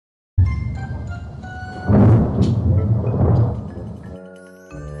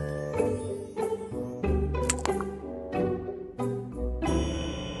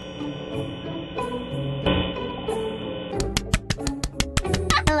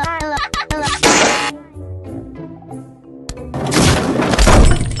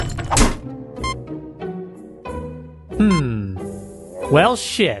Well,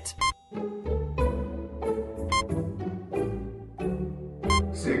 shit.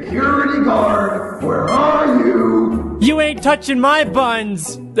 Security guard, where are you? You ain't touching my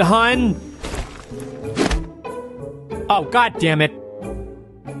buns, hun. Oh, god damn it.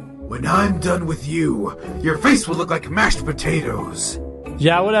 When I'm done with you, your face will look like mashed potatoes.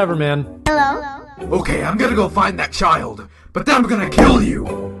 Yeah, whatever, man. Hello? Okay, I'm gonna go find that child, but then I'm gonna kill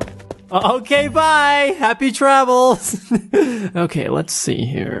you. Okay, bye. Happy travels. Okay, let's see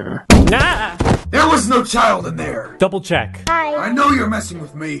here. Nah! There was no child in there. Double check. Hi. I know you're messing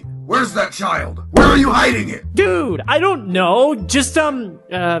with me. Where's that child? Where are you hiding it? Dude, I don't know. Just,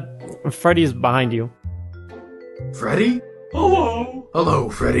 Freddy's behind you. Freddy? Hello. Hello,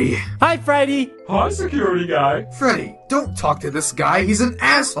 Freddy. Hi, Freddy. Hi, security guy. Freddy, don't talk to this guy. He's an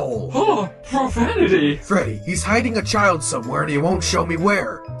asshole. Oh, profanity. Freddy, he's hiding a child somewhere and he won't show me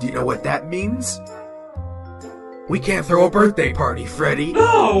where. Do you know what that means? We can't throw a birthday party, Freddy.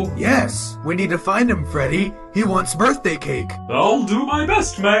 No. Yes, we need to find him, Freddy. He wants birthday cake. I'll do my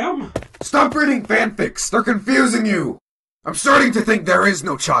best, ma'am. Stop reading fanfics. They're confusing you. I'm starting to think there is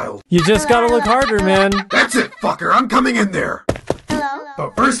no child. You just gotta look harder, man. That's it, fucker. I'm coming in there. Hello?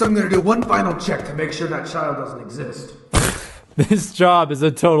 But first, I'm gonna do one final check to make sure that child doesn't exist. This job is a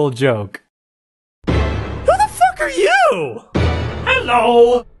total joke. Who the fuck are you?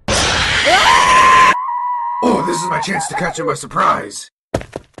 Hello. Oh, this is my chance to catch him by surprise.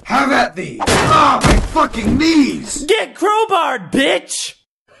 Have at thee. Ah, my fucking knees. Get crowbarred, bitch!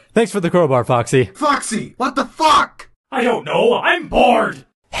 Thanks for the crowbar, Foxy. Foxy, what the fuck? I don't know. I'm bored.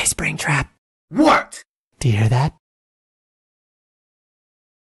 Hey, Springtrap. What? Do you hear that?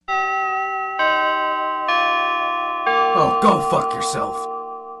 Oh, go fuck yourself.